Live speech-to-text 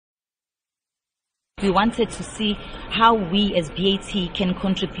We wanted to see how we as BAT can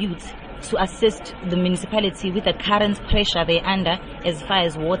contribute to assist the municipality with the current pressure they're under as far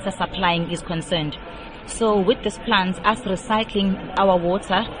as water supplying is concerned. So with this plant, us recycling our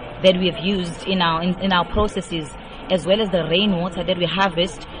water that we have used in our processes, as well as the rainwater that we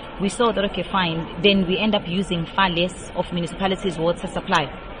harvest, we saw that, okay, fine, then we end up using far less of municipality's water supply.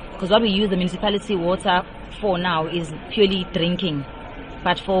 Because what we use the municipality water for now is purely drinking.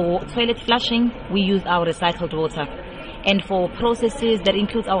 But for toilet flushing, we use our recycled water. And for processes, that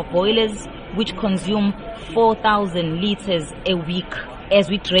includes our boilers, which consume 4,000 liters a week. As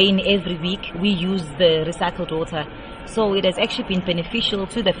we drain every week, we use the recycled water. So it has actually been beneficial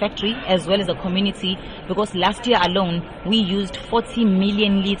to the factory as well as the community, because last year alone, we used 40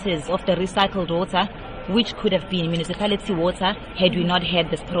 million liters of the recycled water, which could have been municipality water had we not had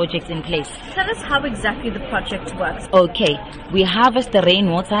this project in place. Tell us how exactly the project works. Okay, we harvest the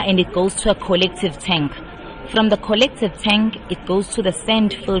rainwater and it goes to a collective tank. From the collective tank, it goes to the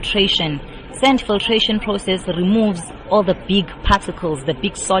sand filtration. Sand filtration process removes all the big particles, the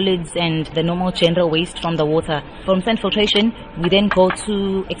big solids and the normal general waste from the water. From sand filtration, we then go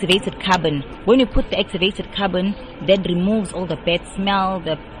to activated carbon. When you put the activated carbon, that removes all the bad smell,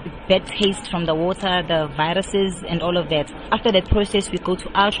 the bad taste from the water, the viruses and all of that. After that process, we go to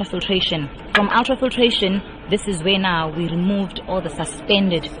ultrafiltration. From ultrafiltration, this is where now we removed all the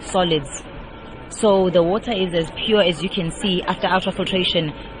suspended solids. So the water is as pure as you can see after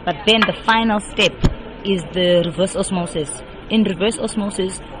ultrafiltration. But then the final step is the reverse osmosis. In reverse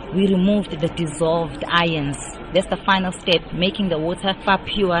osmosis, we removed the dissolved ions. That's the final step, making the water far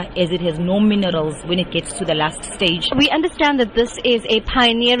pure, as it has no minerals when it gets to the last stage. We understand that this is a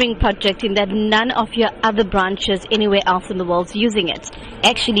pioneering project in that none of your other branches anywhere else in the world is using it.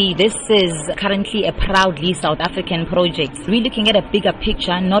 Actually, this is currently a proudly South African project. We're looking at a bigger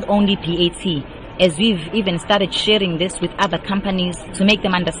picture, not only BAT, as we've even started sharing this with other companies to make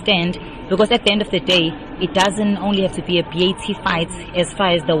them understand, because at the end of the day, it doesn't only have to be a BAT fight as far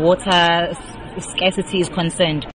as the water scarcity is concerned.